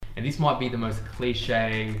And this might be the most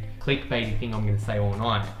cliche, clickbaity thing I'm going to say all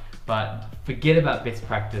night, but forget about best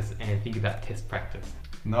practice and think about test practice.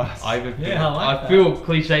 Nice. I feel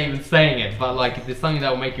cliche even saying it, but like if there's something that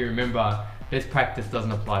will make you remember, best practice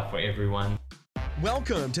doesn't apply for everyone.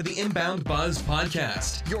 Welcome to the Inbound Buzz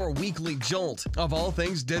Podcast, your weekly jolt of all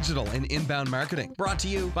things digital and inbound marketing. Brought to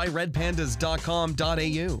you by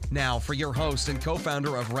redpandas.com.au. Now for your host and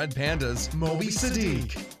co-founder of Red Pandas, Moby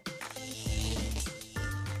Sadiq.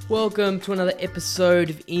 Welcome to another episode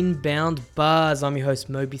of Inbound Buzz. I'm your host,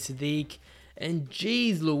 Moby Sadiq. And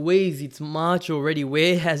geez Louise, it's March already.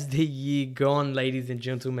 Where has the year gone, ladies and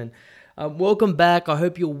gentlemen? Welcome back. I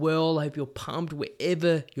hope you're well. I hope you're pumped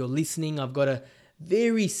wherever you're listening. I've got a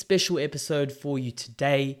very special episode for you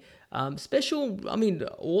today.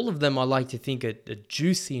 All of them I like to think are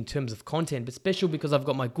juicy in terms of content, but special because I've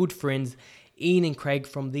got my good friends Ian and Craig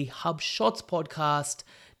from the Hub Shots podcast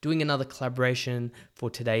doing another collaboration for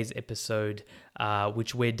today's episode,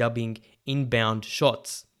 which we're dubbing Inbound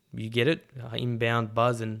Shots. You get it? Inbound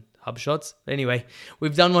Buzz and Hub Shots. Anyway,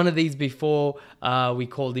 we've done one of these before. We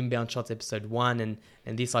called Inbound Shots episode 1, and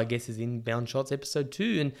this, I guess, is Inbound Shots episode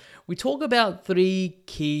 2. And we talk about 3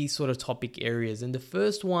 key sort of topic areas. And the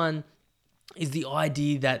first one is the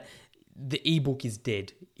idea that the ebook is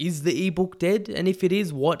dead. Is the ebook dead? And if it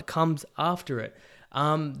is, what comes after it?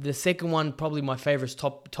 The second one, probably my favorite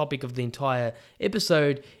topic of the entire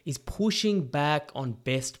episode, is pushing back on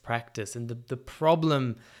best practice and the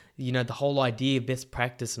problem, the whole idea of best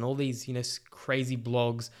practice and all these, crazy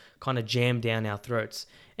blogs kind of jam down our throats.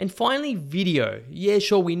 And finally, video. Yeah,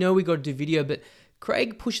 sure, we know we got to do video, but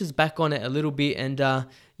Craig pushes back on it a little bit. And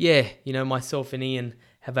myself and Ian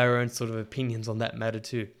have our own sort of opinions on that matter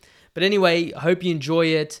too. But anyway, I hope you enjoy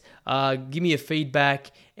it. Give me your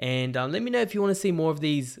feedback and let me know if you want to see more of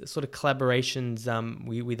these sort of collaborations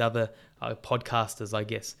with other podcasters, I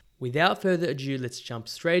guess. Without further ado, let's jump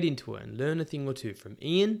straight into it and learn a thing or two from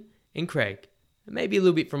Ian and Craig, and maybe a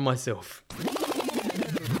little bit from myself.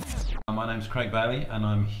 My name's Craig Bailey and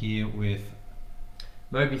I'm here with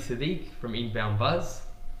Moby Sadiq from Inbound Buzz.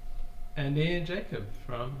 And Ian Jacob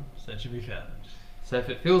from Such to Be Found. So if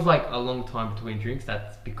it feels like a long time between drinks,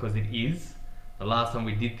 that's because it is. The last time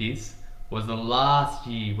we did this was the last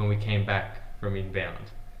year when we came back from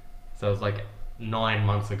Inbound. So it was like 9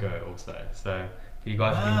 months ago or so. So for you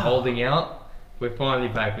guys have been holding out, we're finally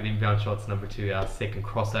back with Inbound Shots number 2, our second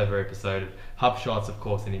crossover episode of Hub Shots, of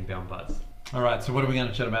course, and Inbound Buzz. All right, so what are we going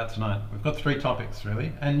to chat about tonight? We've got 3 topics,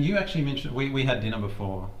 really. And you actually mentioned, we had dinner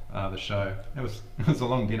before the show. It was a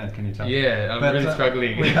long dinner, can you tell? Yeah, I'm really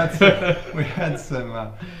struggling. We had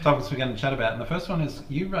some topics we're going to chat about. And the first one is,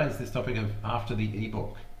 you raised this topic of after the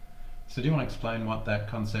ebook. So do you want to explain what that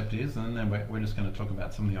concept is? And then we're just going to talk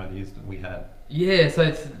about some of the ideas that we had. Yeah, so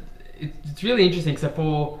it's really interesting. So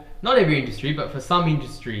for, not every industry, but for some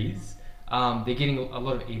industries, they're getting a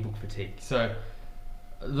lot of ebook fatigue. So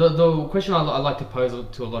the question I like to pose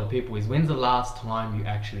to a lot of people is, when's the last time you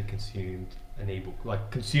actually consumed an ebook? Like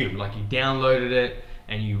you downloaded it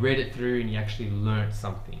and you read it through and you actually learned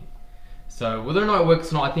something. So whether or not it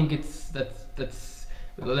works or not, I think let's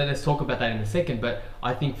talk about that in a second. But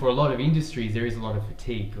I think for a lot of industries, there is a lot of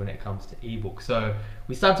fatigue when it comes to ebook. So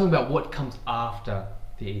we start talking about what comes after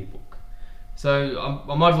the ebook. So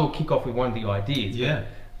I might as well kick off with one of the ideas. Yeah.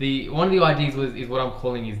 One of the ideas is what I'm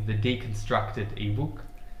calling is the deconstructed ebook.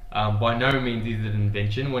 By no means is it an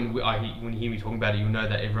invention. When you hear me talking about it, you'll know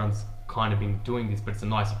that everyone's kind of been doing this, but it's a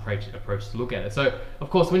nice approach to look at it. So, of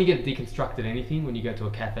course, when you get deconstructed anything, when you go to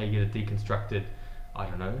a cafe, you get a deconstructed,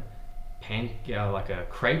 like a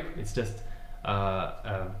crepe. It's just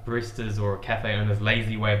a barista's or a cafe owner's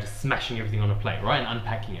lazy way of just smashing everything on a plate, right, and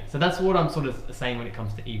unpacking it. So that's what I'm sort of saying when it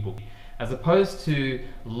comes to ebook. As opposed to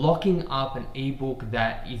locking up an ebook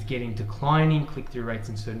that is getting declining click-through rates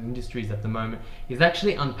in certain industries at the moment, is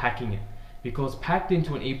actually unpacking it. Because packed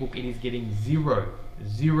into an ebook, it is getting zero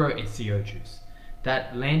SEO juice.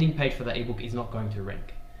 That landing page for that ebook is not going to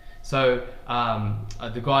rank. So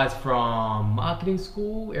the guys from marketing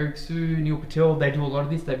school, Eric Su, Neil Patel, they do a lot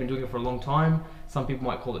of this. They've been doing it for a long time. Some people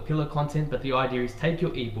might call it pillar content, but the idea is take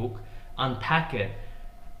your ebook, unpack it,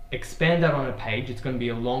 expand that on a page. It's going to be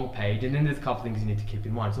a long page, and then there's a couple things you need to keep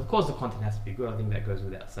in mind. So of course the content has to be good. I think that goes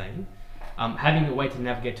without saying. Having a way to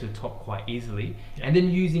navigate to the top quite easily, and then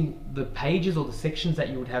using the pages or the sections that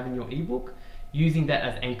you would have in your ebook, using that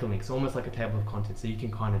as anchor links, almost like a table of contents, so you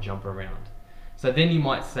can kind of jump around. So then you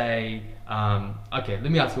might say, okay,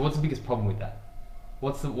 let me ask you, what's the biggest problem with that?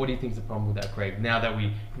 What do you think is the problem with that, Craig? Now that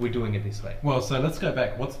we're doing it this way. Well, so let's go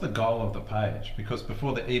back. What's the goal of the page? Because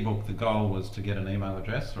before the ebook, the goal was to get an email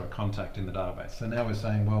address or a contact in the database. So now we're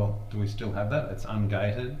saying, well, do we still have that? It's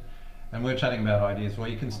ungated. And we're chatting about ideas where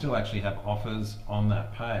you can still actually have offers on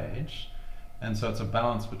that page. And so it's a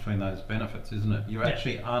balance between those benefits, isn't it? You're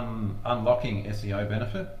actually unlocking SEO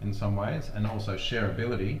benefit in some ways and also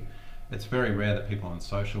shareability. It's very rare that people on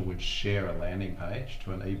social would share a landing page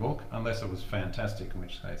to an ebook unless it was fantastic, in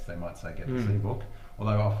which case they might say get this ebook.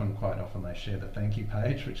 Although quite often they share the thank you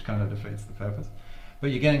page, which kind of defeats the purpose.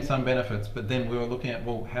 But you're getting some benefits, but then we were looking at,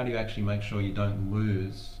 well, how do you actually make sure you don't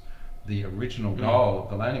lose the original goal of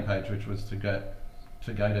the landing page, which was to gate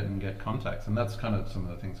it and get contacts? And that's kind of some of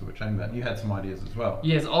the things that we're chatting about. And you had some ideas as well.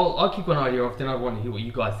 Yes, I'll kick one idea off, then I want to hear what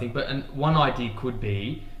you guys think. But one idea could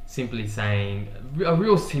be simply saying, a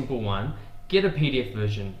real simple one, get a PDF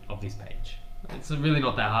version of this page. It's really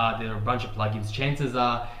not that hard. There are a bunch of plugins. Chances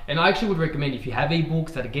are, and I actually would recommend, if you have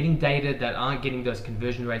ebooks that are getting dated, that aren't getting those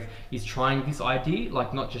conversion rates, is trying this idea,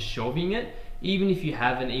 like not just shelving it. Even if you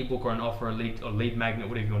have an ebook or an offer, a lead magnet,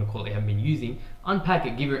 whatever you want to call it, you haven't been using, unpack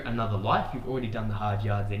it, give it another life. You've already done the hard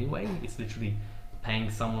yards anyway. It's literally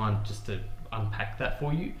paying someone just to unpack that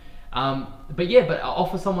for you. But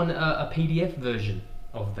offer someone a PDF version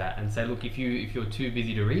of that and say, look, if you're too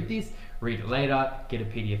busy to read this, read it later, get a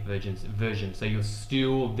PDF version. So you're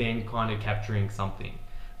still then kind of capturing something.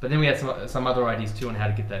 But then we had some other ideas too on how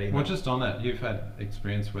to get that email. Well, just on that, you've had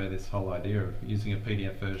experience where this whole idea of using a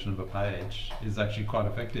PDF version of a page is actually quite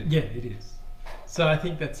effective. Yeah, it is. So I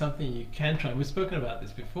think that's something you can try. We've spoken about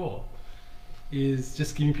this before, is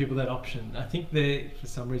just giving people that option. I think they, for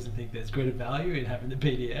some reason, think there's greater value in having the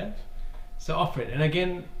PDF. So offer it. And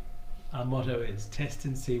again, our motto is test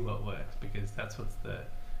and see what works, because that's what's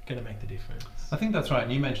going to make the difference. I think that's right.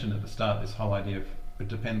 And you mentioned at the start this whole idea of it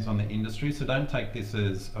depends on the industry. So don't take this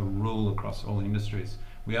as a rule across all industries.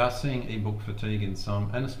 We are seeing ebook fatigue in some,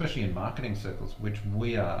 and especially in marketing circles, which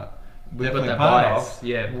we are definitely part of.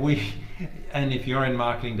 Yeah. And if you're in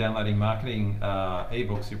marketing, downloading marketing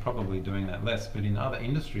ebooks, you're probably doing that less. But in other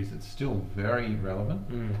industries, it's still very relevant,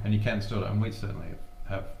 and you can still. And we certainly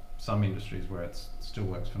have some industries where it still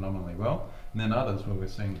works phenomenally well, and then others where we're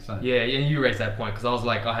seeing the same. Yeah, and you raised that point, because I was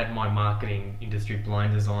like, I had my marketing industry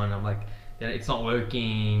blinders on. I'm like, it's not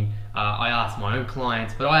working. I asked my own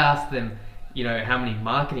clients, but I asked them, how many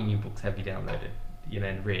marketing ebooks have you downloaded,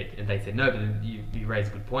 and read? And they said no. But then you raised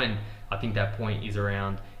a good point. I think that point is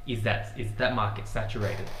around, is that market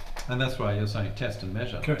saturated? And that's why you're saying test and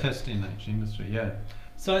measure. Correct. Test in each industry, yeah.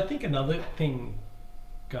 So I think another thing,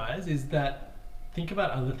 guys, is that think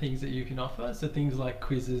about other things that you can offer. So things like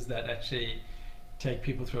quizzes that actually take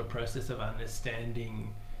people through a process of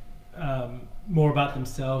understanding more about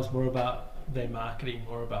themselves, more about their marketing,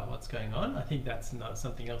 more about what's going on. I think that's not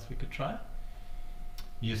something else we could try.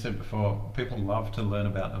 You said before, people love to learn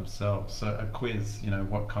about themselves. So a quiz,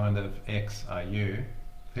 what kind of X are you?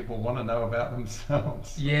 People want to know about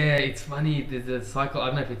themselves. Yeah, it's funny. There's a cycle. I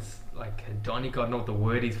don't know if it's like hedonic. I don't know what the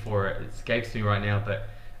word is for it. It escapes me right now. But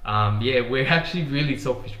we're actually really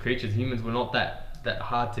selfish creatures. Humans, we're not that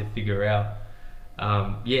hard to figure out.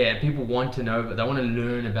 People want to know, but they want to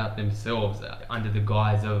learn about themselves under the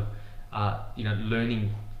guise of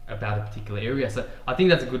learning about a particular area. So I think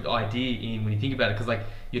that's a good idea when you think about it, because like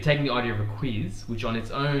you're taking the idea of a quiz, which on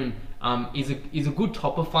its own is a good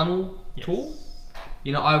top of funnel tool.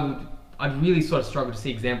 I'd really sort of struggle to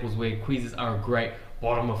see examples where quizzes are a great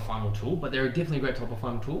bottom of funnel tool, but they're definitely a great top of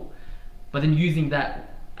funnel tool. But then using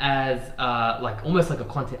that as almost like a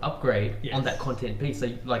content upgrade on that content piece,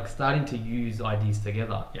 so like starting to use ideas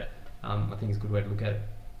together. I think is a good way to look at it.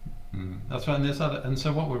 That's right. And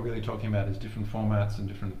so what we're really talking about is different formats and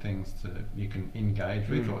different things you can engage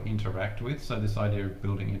with or interact with. So this idea of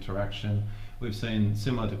building interaction, we've seen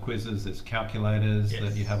similar to quizzes, there's calculators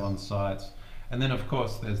that you have on sites. And then of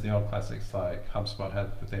course there's the old classics like HubSpot had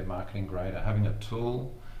with their marketing grader, having a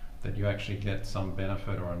tool that you actually get some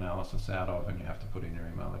benefit or analysis out of, and you have to put in your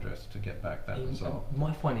email address to get back that result. You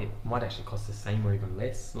might find it might actually cost the same or even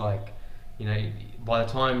less. Like, by the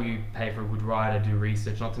time you pay for a good writer, do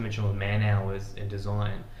research, not to mention all the man hours and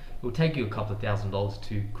design, it will take you a couple of $1,000s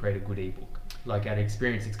to create a good ebook. Like at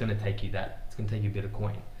experience, it's going to take you that. It's going to take you a bit of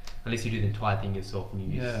coin, unless you do the entire thing yourself and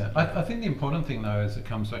you use. Yeah, I think the important thing though is it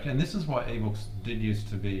comes back, and this is why ebooks did used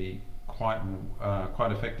to be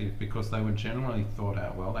quite effective, because they were generally thought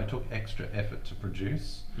out well. They took extra effort to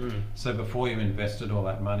produce. So before you invested all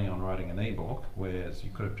that money on writing an ebook, whereas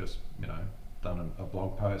you could have just done a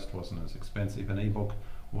blog post, wasn't as expensive. An ebook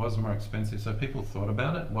was more expensive, so people thought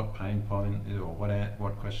about it. What pain point or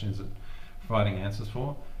what question is it providing answers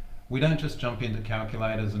for? we don't just jump into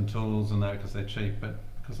calculators and tools and that because they're cheap, but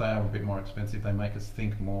because they are a bit more expensive, they make us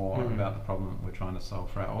think more about the problem we're trying to solve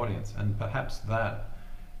for our audience. And perhaps that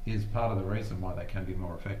is part of the reason why they can be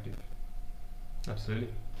more effective. Absolutely.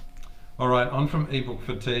 All right, on from ebook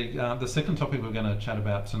fatigue. The second topic we're going to chat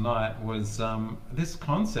about tonight was this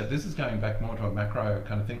concept. This is going back more to a macro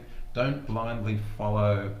kind of thing. Don't blindly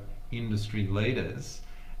follow industry leaders.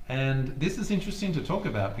 And this is interesting to talk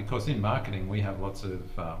about because in marketing we have lots of,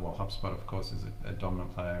 HubSpot of course is a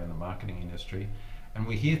dominant player in the marketing industry. And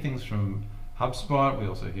we hear things from HubSpot, we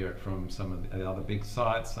also hear it from some of the other big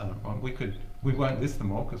sites. We won't list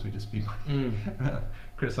them all because we'd just be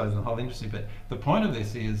criticising the whole industry. But the point of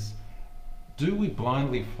this is, do we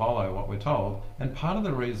blindly follow what we're told? And part of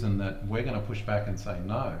the reason that we're going to push back and say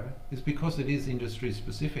no is because it is industry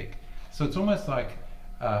specific. So it's almost like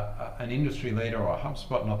an industry leader or a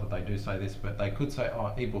HubSpot, not that they do say this, but they could say,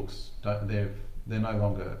 oh, ebooks, they're no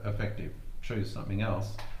longer effective, choose something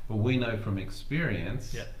else. But we know from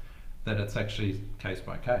experience that it's actually case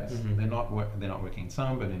by case. They're not working in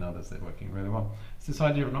some, but in others they're working really well. It's this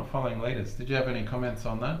idea of not following leaders. Did you have any comments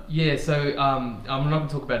on that? Yeah, so I'm not going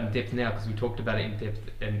to talk about it in depth now because we talked about it in depth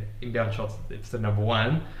in Inbound Shots episode number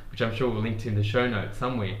 1, which I'm sure we'll link to in the show notes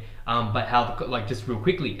somewhere. But how, just real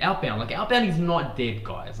quickly, outbound is not dead,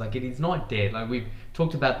 guys. It is not dead. We've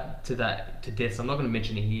talked about to death, so I'm not going to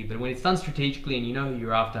mention it here. But when it's done strategically and you know who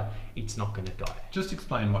you're after, it's not going to die. Just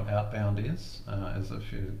explain what outbound is, as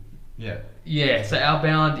if you. Yeah, so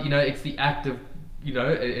outbound, it's the act of,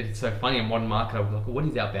 it's so funny in modern market, I was like, what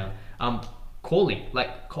is outbound? Calling,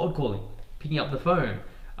 cold calling, picking up the phone,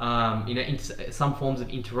 some forms of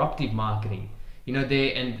interruptive marketing.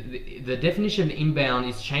 The definition of inbound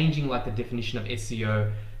is changing, like the definition of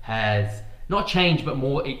SEO has not changed, but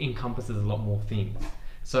more, it encompasses a lot more things.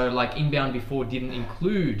 So inbound before didn't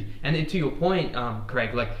include, and to your point,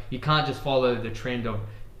 Craig, you can't just follow the trend of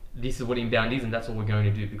this is what inbound is and that's what we're going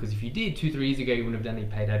to do, because if you did 2-3 years ago you wouldn't have done any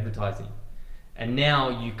paid advertising, and now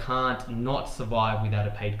you can't not survive without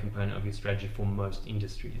a paid component of your strategy for most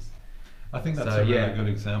industries. I think that's a really good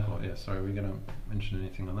example. Yeah, sorry, are we going to mention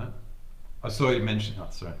anything on that? I saw you mention,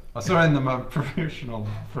 I saw in the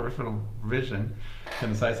peripheral vision,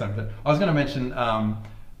 going to say something, but I was going to mention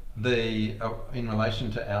in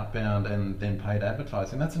relation to outbound and then paid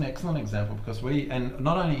advertising. That's an excellent example because and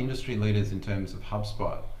not only industry leaders in terms of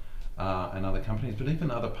HubSpot and other companies, but even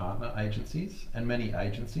other partner agencies and many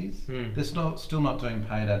agencies, they're still not doing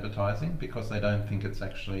paid advertising because they don't think it's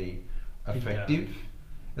actually effective.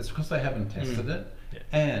 It's because they haven't tested it,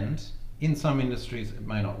 and in some industries it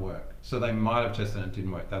may not work. So they might have tested it and it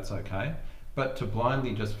didn't work, that's okay. But to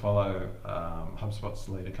blindly just follow HubSpot's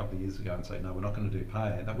lead a couple of years ago and say, no, we're not going to do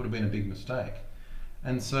pay, that would have been a big mistake.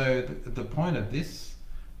 And so the point of this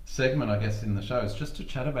segment, I guess, in the show is just to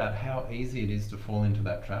chat about how easy it is to fall into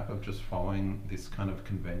that trap of just following this kind of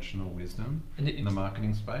conventional wisdom in the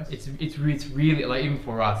marketing space. It's really, even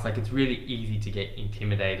for us, it's really easy to get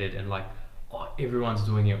intimidated and everyone's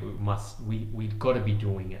doing it, we've got to be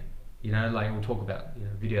doing it. We'll talk about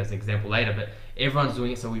video as an example later, but everyone's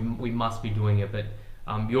doing it, so we must be doing it. But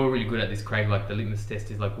you're really good at this, Craig. The litmus test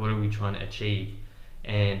is what are we trying to achieve?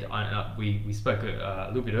 And we spoke a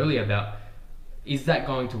little bit earlier about, is that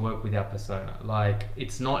going to work with our persona?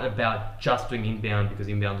 It's not about just doing inbound because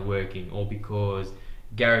inbound's working, or because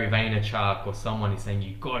Gary Vaynerchuk or someone is saying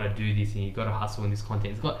you've got to do this and you've got to hustle in this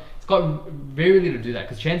content. It's got very little to do that,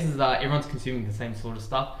 because chances are everyone's consuming the same sort of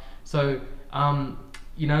stuff. So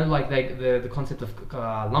the concept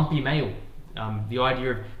of lumpy mail, the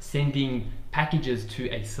idea of sending packages to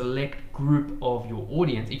a select group of your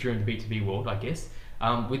audience, if you're in the B2B world, I guess,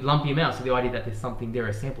 with lumpy amounts. So the idea that there's something there,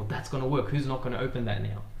 a sample, that's going to work. Who's not going to open that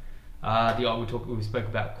now? We spoke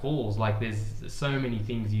about calls. There's so many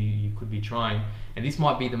things you could be trying, and this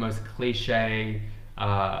might be the most cliche,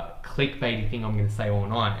 clickbaity thing I'm going to say all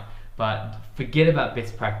night. But forget about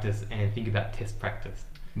best practice and think about test practice.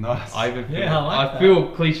 Nice. I feel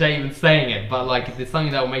cliche even saying it, but if there's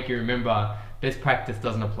something that will make you remember, best practice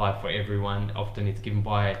doesn't apply for everyone. Often it's given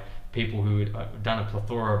by people who have done a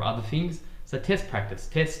plethora of other things. So test practice,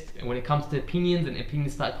 and when it comes to opinions and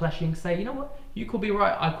opinions start clashing, say, you know what, you could be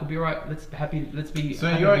right, I could be right. Let's be. So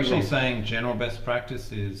you're actually saying general best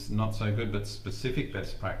practice is not so good, but specific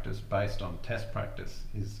best practice based on test practice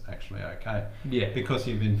is actually okay. Yeah. Because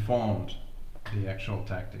you've informed the actual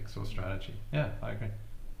tactics or strategy. Yeah, I agree.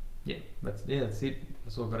 Yeah, that's it.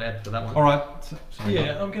 That's all I've got to add for that one. All right.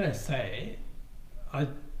 I'm going to say, I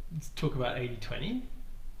talk about 80-20.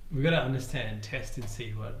 We've got to understand, test and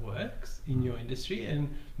see what works in your industry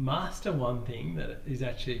and master one thing that is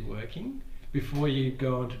actually working before you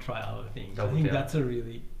go on to try other things. Double I think down. that's a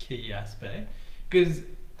really key aspect, because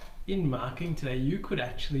in marketing today, you could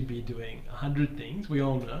actually be doing 100 things. We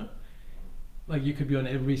all know, like you could be on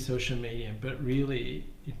every social media, but really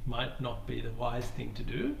it might not be the wise thing to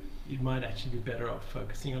do. You might actually be better off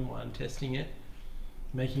focusing on one, testing it,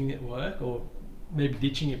 making it work, or maybe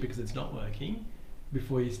ditching it because it's not working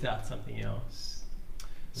before you start something else.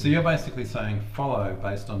 So you're basically saying follow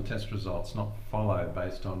based on test results, not follow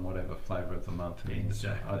based on whatever flavour of the month it is.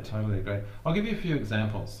 Exactly. I totally agree. I'll give you a few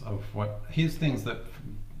examples of here's things that,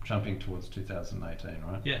 jumping towards 2018,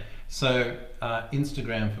 right? Yeah. So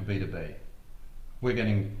Instagram for B2B. We're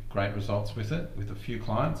getting great results with it, with a few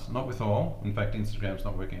clients, not with all. In fact, Instagram's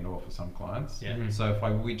not working at all for some clients. Yeah. Mhm. So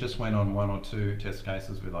if we just went on 1 or 2 test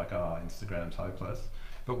cases, we're like, Instagram's hopeless.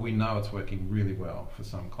 But we know it's working really well for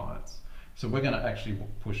some clients. So we're going to actually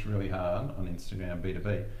push really hard on Instagram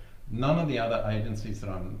B2B. None of the other agencies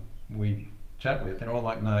that we chat with, they're all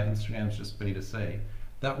like, no, Instagram's just B2C.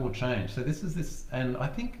 That will change. So and I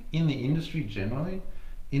think in the industry generally,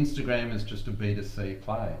 Instagram is just a B2C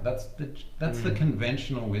play. That's the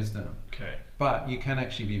conventional wisdom. Okay. But you can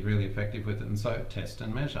actually be really effective with it, and so test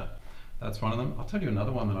and measure. That's one of them. I'll tell you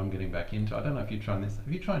another one that I'm getting back into. I don't know if you're trying this.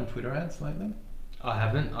 Have you tried Twitter ads lately? I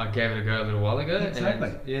haven't. I gave it a go a little while ago. Exactly.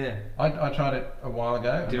 And yeah. I tried it a while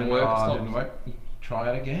ago. Didn't and work, then, stopped. didn't work.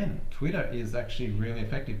 Try it again. Twitter is actually really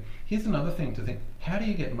effective. Here's another thing to think. How do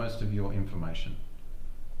you get most of your information?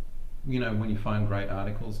 You know, when you find great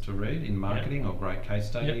articles to read in marketing or great case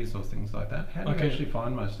studies or things like that, how do you actually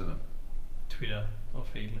find most of them? Twitter or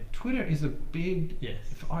Feedly. Twitter is a big... Yes.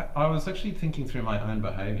 I was actually thinking through my own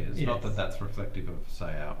behaviours, not Yes. that that's reflective of,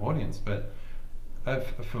 say, our audience, but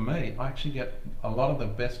for me, I actually get a lot of the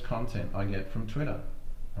best content I get from Twitter,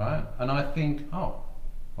 right? And I think,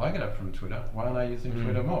 I get it from Twitter. Why aren't I using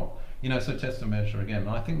Twitter more? You know, so test and measure again. And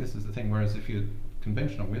I think this is the thing, whereas if you're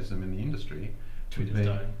conventional wisdom in the industry, Twitter's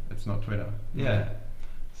dying. it's not Twitter. Yeah.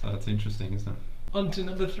 So it's interesting, isn't it? On to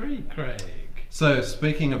number 3, Craig. So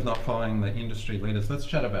speaking of not following the industry leaders, let's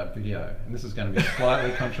chat about video. And this is going to be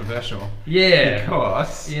slightly controversial. Yeah.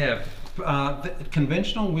 Because Yeah. the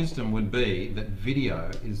conventional wisdom would be that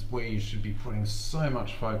video is where you should be putting so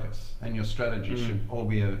much focus, and your strategy should all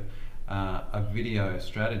be a video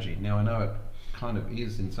strategy. Now I know it kind of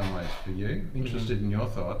is in some ways for you. Interested in your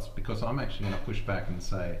thoughts, because I'm actually going to push back and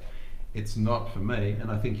say it's not for me,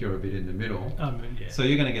 and I think you're a bit in the middle. Yeah. So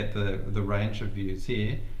you're going to get the range of views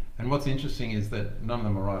here. And what's interesting is that none of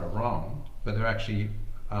them are right or wrong, but they're actually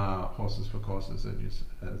horses for courses,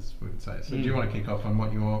 as we would say. So do you want to kick off on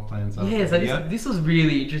what your plans are? Yeah, so this was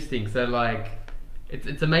really interesting. So like,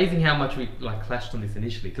 it's amazing how much we like clashed on this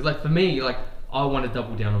initially. Because like for me, like I want to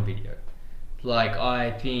double down on video. Like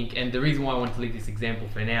I think, and the reason why I wanted to leave this example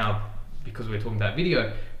for now, because we're talking about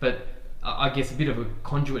video, but I guess a bit of a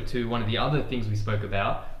conduit to one of the other things we spoke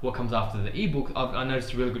about, what comes after the ebook. I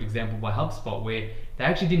noticed a really good example by HubSpot where they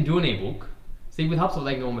actually didn't do an ebook. See, with HubSpot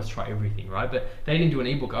they can almost try everything, right? But they didn't do an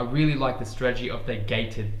ebook. I really like the strategy of they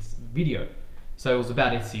gated video. So it was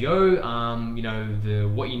about SEO, you know,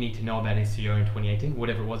 what you need to know about SEO in 2018,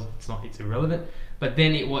 whatever it was. It's irrelevant. But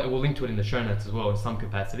then we'll link to it in the show notes as well in some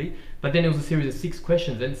capacity. But then it was a series of 6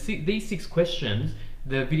 questions, and these 6 questions,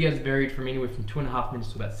 the videos varied from anywhere from 2.5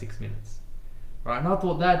 minutes to about 6 minutes, right? And I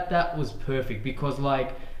thought that was perfect, because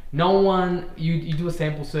like no one, you do a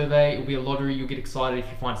sample survey, it'll be a lottery, you'll get excited if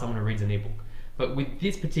you find someone who reads an ebook. But with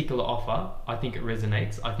this particular offer, I think it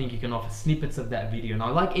resonates. I think you can offer snippets of that video, and I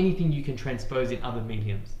like anything you can transpose in other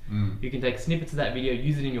mediums. You can take snippets of that video,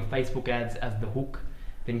 use it in your Facebook ads as the hook,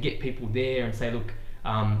 then get people there and say, look,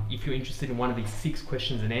 if you're interested in one of these 6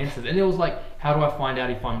 questions and answers. And it was like, how do I find out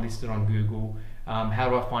if I'm listed on Google? How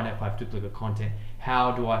do I find out if I have duplicate content?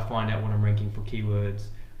 How do I find out when I'm ranking for keywords?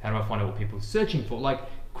 How do I find out what people are searching for? Like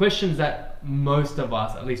questions that most of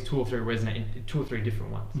us, at least 2 or 3 resonate in 2 or 3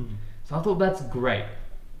 different ones. So I thought that's great.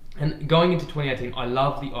 And going into 2018, I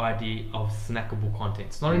love the idea of snackable content.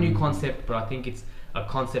 It's not a new concept, but I think it's a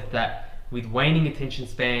concept that with waning attention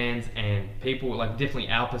spans and people, like definitely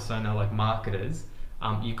our persona, like marketers,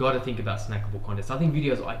 you got to think about snackable content. So I think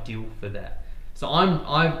video is ideal for that. So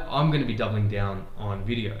I'm going to be doubling down on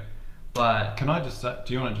video. But can I just say,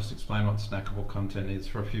 do you want to just explain what snackable content is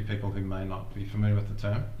for a few people who may not be familiar with the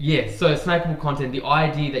term? yeah, so snackable content, the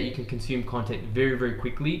idea that you can consume content very, very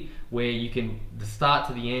quickly, where you can, the start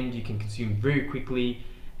to the end, you can consume very quickly.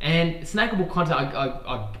 And snackable content,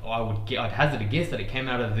 I'd hazard a guess that it came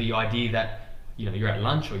out of the idea that you're at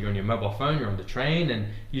lunch or you're on your mobile phone, you're on the train, and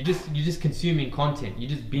you're just consuming content. You're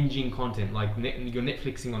just binging content, like you're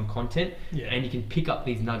Netflixing on content, Yeah. and you can pick up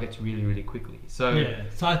these nuggets really, really quickly. So Yeah,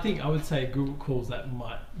 so I would say Google calls that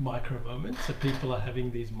micro moments. So people are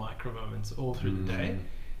having these micro moments all through the day,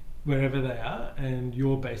 wherever they are, and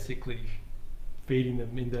you're basically feeding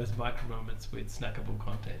them in those micro moments with snackable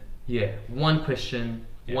content. yeah, one question,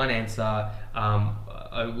 Yeah. one answer.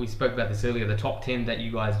 We spoke about this earlier. The top 10 that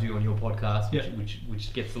you guys do on your podcast, Yeah.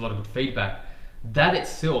 which gets a lot of good feedback. That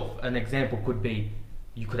itself, an example could be,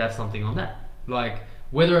 you could have something on that, like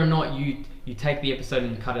whether or not you take the episode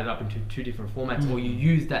and you cut it up into 2 different formats, or you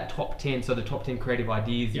use that top 10. So the top 10 creative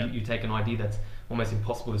ideas. Yeah. You take an idea that's almost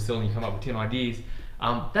impossible to sell, and you come up with 10 ideas.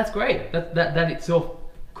 That's great. That itself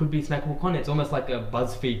could be snackable content. It's almost like a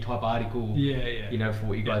BuzzFeed type article. Yeah. For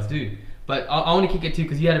what you guys do. But I want to kick it too,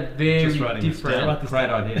 because you had a very Just writing this different. down. Great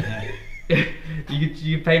idea. Yeah.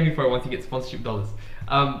 you pay me for it once you get sponsorship dollars.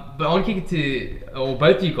 But I want to kick it to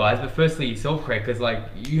both of you guys. But firstly, yourself, Craig, because like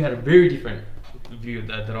you had a very different view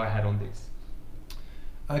that I had on this.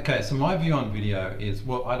 Okay, so my view on video is,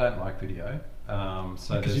 well, I don't like video.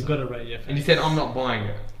 So Because you've got to rate your face. And you said I'm not buying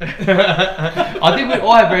it. I think we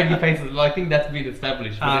all have radio faces. I think that's been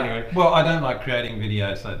established. But anyway. Well, I don't like creating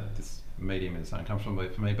video, so this medium is uncomfortable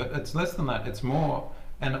for me. But it's less than that. It's more,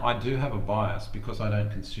 and I do have a bias because I don't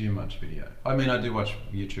consume much video. I mean, I do watch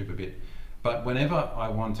YouTube a bit, but whenever I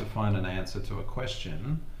want to find an answer to a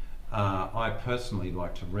question, I personally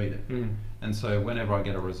like to read it. And so whenever I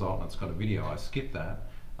get a result and it's got a video, I skip that.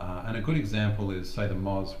 And a good example is, say, the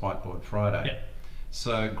Moz Whiteboard Friday. Yeah.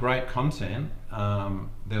 So great content,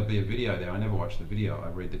 there'll be a video there. I never watch the video, I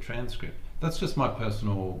read the transcript. That's just my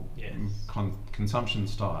personal Yes. consumption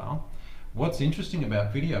style. What's interesting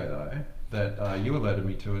about video though, that you alerted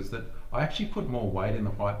me to, is that I actually put more weight in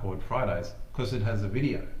the Whiteboard Fridays because it has a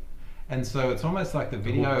video. And so it's almost like the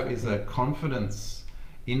video is a confidence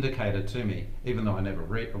indicator to me, even though I never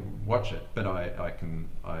watch it, but I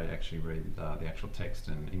actually read the actual text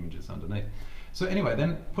and images underneath. So anyway,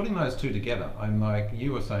 then putting those two together, I'm like,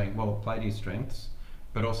 you were saying, well, play to your strengths,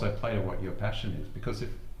 but also play to what your passion is. Because if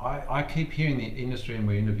I keep hearing the industry, and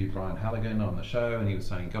we interviewed Brian Halligan on the show, and he was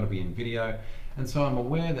saying, got to be in video. And so I'm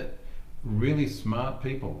aware that really smart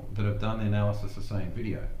people that have done the analysis are saying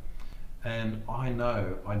video. And I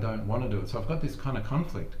know I don't want to do it. So I've got this kind of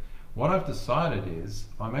conflict. What I've decided is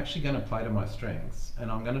I'm actually going to play to my strengths, and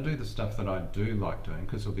I'm going to do the stuff that I do like doing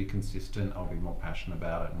because it'll be consistent, I'll be more passionate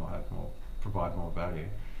about it, and we'll provide more value.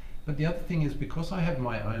 But the other thing is, because I have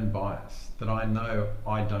my own bias, that I know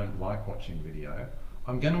I don't like watching video,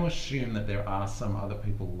 I'm going to assume that there are some other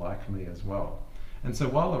people like me as well. And so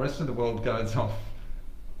while the rest of the world goes off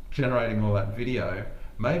generating all that video,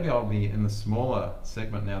 maybe I'll be in the smaller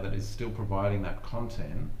segment now that is still providing that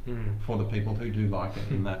content for the people who do like it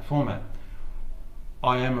in that format.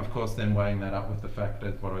 I am, of course, then weighing that up with the fact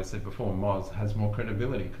that what I said before, Moz has more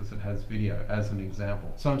credibility because it has video, as an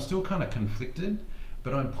example. So I'm still kind of conflicted,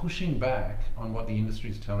 but I'm pushing back on what the industry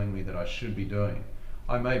is telling me that I should be doing.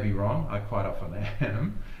 I may be wrong, I quite often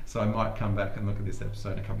am, so I might come back and look at this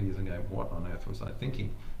episode a couple of years and go, what on earth was I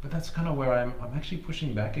thinking? But that's kind of where I'm actually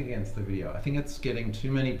pushing back against the video. I think it's getting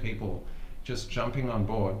too many people just jumping on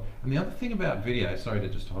board. And the other thing about video, sorry to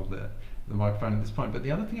just hog the microphone at this point, but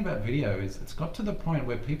the other thing about video is it's got to the point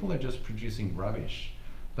where people are just producing rubbish.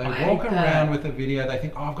 They I walk hate around that. with a video, they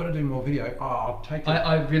think, oh, I've got to do more video, oh, I'll take it.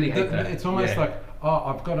 I really hate that. It's almost Yeah. like, oh,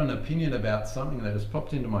 I've got an opinion about something that has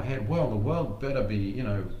popped into my head. Well, the world better be,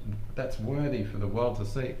 that's worthy for the world to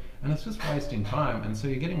see. And it's just wasting time. And so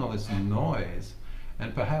you're getting all this noise.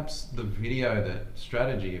 And perhaps the video, that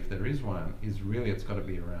strategy, if there is one, is really, it's got to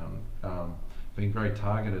be around being very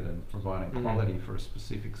targeted and providing quality for a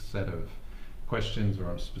specific set of questions or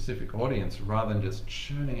a specific audience, rather than just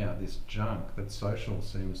churning out this junk that social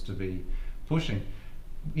seems to be pushing.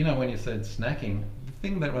 When you said snacking, the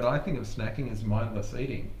thing that when I think of snacking is mindless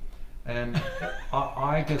eating. And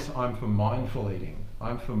I guess I'm for mindful eating.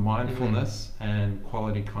 I'm for mindfulness and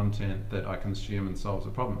quality content that I consume and solves a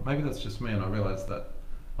problem. Maybe that's just me, and I realise that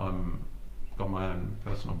I'm got my own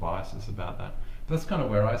personal biases about that. But that's kind of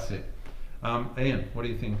where I sit. Ian, what do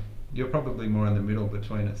you think? You're probably more in the middle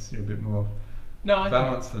between us. You're a bit more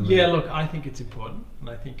balanced than me. Yeah, look, I think it's important, and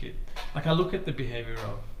I think I look at the behaviour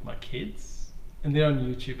of my kids, and they're on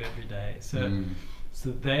YouTube every day. So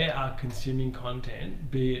they are consuming content,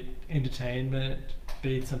 be it entertainment,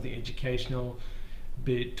 be it something educational,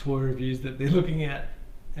 be it toy reviews that they're looking at,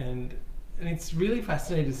 and it's really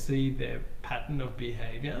fascinating to see their pattern of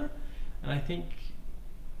behaviour. And I think,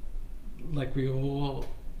 like we all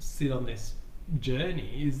sit on this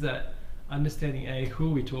journey, is that understanding who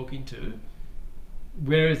are we talking to,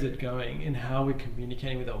 where is it going and how we're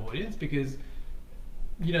communicating with our audience. Because,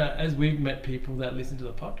 you know, as we've met people that listen to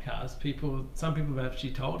the podcast, some people have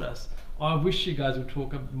actually told us, I wish you guys would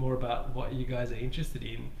talk more about what you guys are interested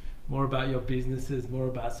in, more about your businesses, more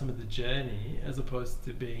about some of the journey, as opposed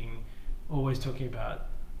to being always talking about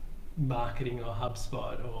marketing or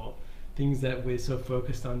HubSpot or things that we're so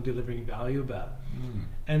focused on delivering value about.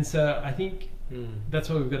 And so I think that's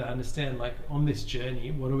what we've got to understand, like on this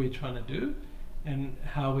journey, what are we trying to do and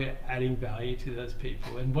how we're adding value to those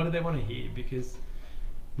people and what do they want to hear, because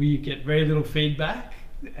we get very little feedback.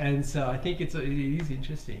 And so I think it is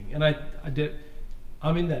interesting. And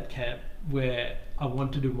I'm in that camp where I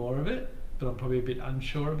want to do more of it, but I'm probably a bit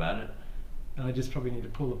unsure about it. And I just probably need to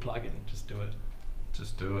pull the plug in and just do it.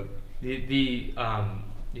 Just do it.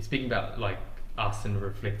 You're speaking about like us and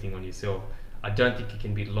reflecting on yourself. I don't think it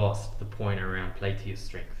can be lost, the point around play to your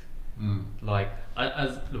strength. Like,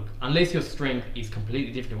 look, unless your strength is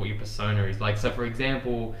completely different to what your persona is. Like, so for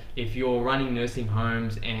example, if you're running nursing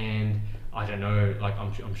homes and I don't know, like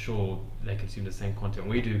I'm sure they consume the same content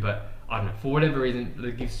we do, but I don't know, for whatever reason,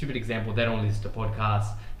 to give a stupid example, they don't listen to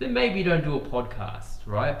podcasts, then maybe you don't do a podcast,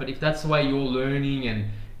 right? But if that's the way you're learning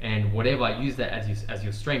and whatever, use that as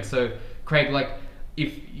your strength. So Craig, like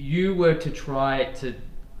if you were to try to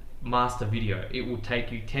master video, it will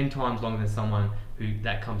take you 10 times longer than someone who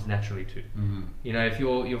that comes naturally to. You know, if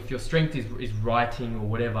your strength is writing or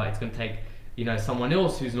whatever, it's going to take, you know, someone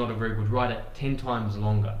else who's not a very good writer 10 times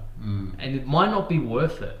longer. And it might not be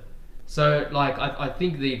worth it. So like I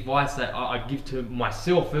think the advice that I give to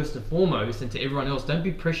myself first and foremost and to everyone else, don't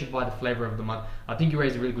be pressured by the flavor of the month. I think you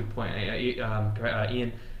raised a really good point,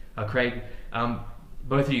 Ian, Craig,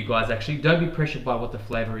 both of you guys actually. Don't be pressured by what the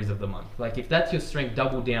flavor is of the month. Like if that's your strength,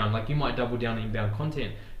 double down. Like you might double down on inbound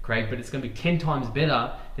content, Craig, but it's going to be 10 times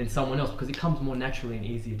better than someone else because it comes more naturally and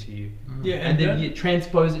easier to you. Yeah, and then you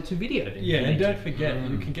transpose it to video. Then yeah, and don't forget,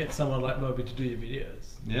 you can get someone like Moby to do your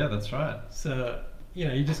videos. Yeah, that's right. So, you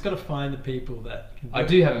know, you just got to find the people that can do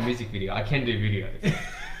do have a music video. I can do videos.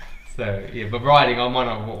 So, yeah, but writing, I might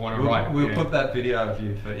not want to write. We'll put that video of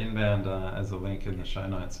you for Inbound as a link in the show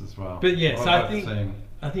notes as well. But yeah, so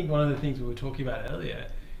I think one of the things we were talking about earlier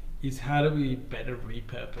is how do we better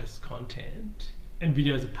repurpose content, and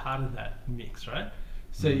video is a part of that mix, right?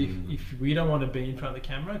 So if we don't want to be in front of the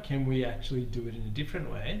camera, can we actually do it in a different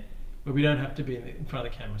way where we don't have to be in front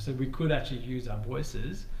of the camera? So we could actually use our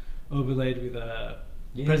voices overlaid with a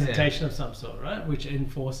presentation of some sort, right? Which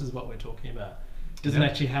enforces what we're talking about. Doesn't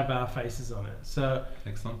actually have our faces on it. So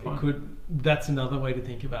excellent point. That's another way to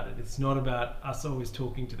think about it. It's not about us always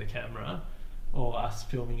talking to the camera or us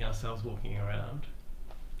filming ourselves walking around.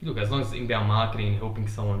 Look, as long as it's inbound marketing and helping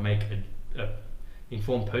someone make a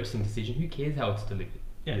informed purchasing decision, who cares how it's delivered?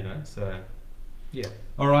 Yeah. You know, so yeah.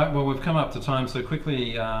 All right, well, we've come up to time, so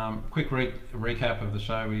quickly, quick recap of the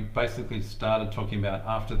show. We basically started talking about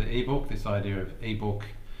after the ebook, this idea of ebook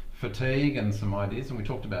fatigue and some ideas, and we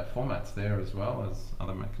talked about formats there as well as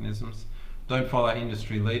other mechanisms. Don't follow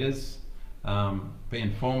industry leaders, be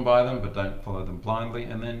informed by them, but don't follow them blindly,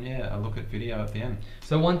 and then a look at video at the end.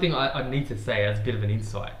 So one thing I need to say as a bit of an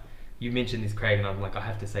insight, you mentioned this, Craig, and I'm like, I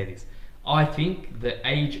have to say this. I think the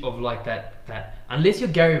age of like that unless you're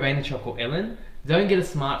Gary Vaynerchuk or Ellen, don't get a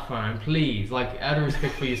smartphone, please. Like, out of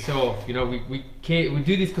respect for yourself, you know, we care, we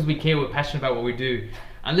do this because we care, we're passionate about what we do.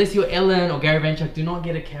 Unless you're Ellen or Gary Vaynerchuk, do not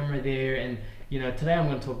get a camera there. And you know, today I'm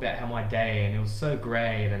going to talk about how my day, and it was so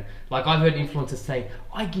great. And like, I've heard influencers say,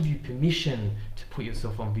 I give you permission to put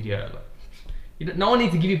yourself on video. Like, you know, no one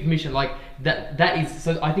needs to give you permission. Like that is,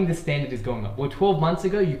 so I think the standard is going up. Well, 12 months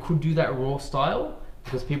ago, you could do that raw style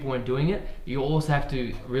because people weren't doing it. You also have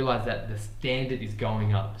to realize that the standard is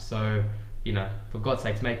going up. So, you know, for God's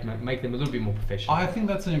sakes, make them a little bit more professional. I think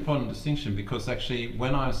that's an important distinction, because actually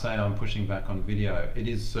when I say I'm pushing back on video, it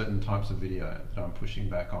is certain types of video that I'm pushing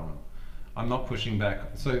back on. I'm not pushing back,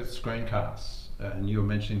 so screencasts, and you were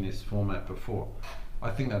mentioning this format before. I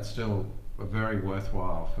think that's still a very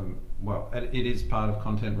worthwhile it is part of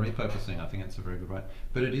content repurposing. I think it's a very good way.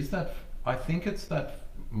 But it is that, I think it's that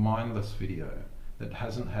mindless video that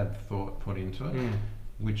hasn't had thought put into it,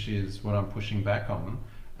 which is what I'm pushing back on.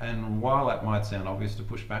 And while that might sound obvious to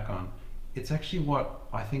push back on, it's actually what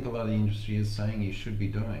I think a lot of the industry is saying you should be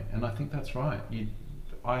doing. And I think that's right.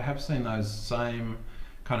 I have seen those same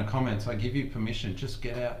kind of comments. I give you permission, just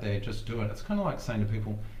get out there, just do it. It's kind of like saying to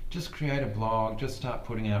people, just create a blog, just start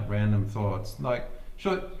putting out random thoughts. Like,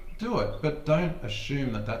 sure, do it, but don't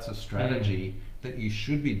assume that that's a strategy that you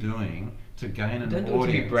should be doing to gain an audience. Don't do it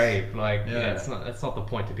to be brave. Like, that's not the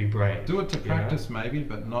point, to be brave. Do it to practice, maybe,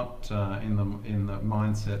 but not in the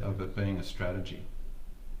mindset of it being a strategy.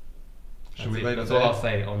 Should we leave it That's there? all I'll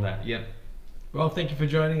say on that. Yep. Well, thank you for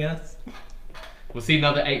joining us. We'll see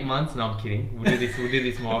another 8 months. No, I'm kidding. We'll do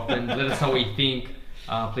this more often. Let us know what you think.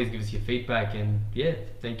 Please give us your feedback. And yeah,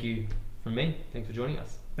 thank you from me. Thanks for joining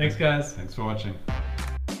us. Thanks, guys. Thanks for watching.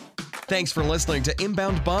 Thanks for listening to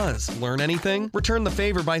Inbound Buzz. Learn anything? Return the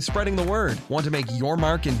favor by spreading the word. Want to make your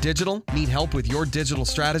mark in digital? Need help with your digital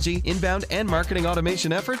strategy, inbound, and marketing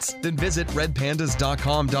automation efforts? Then visit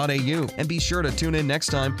redpandas.com.au and be sure to tune in next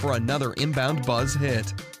time for another Inbound Buzz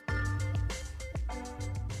hit.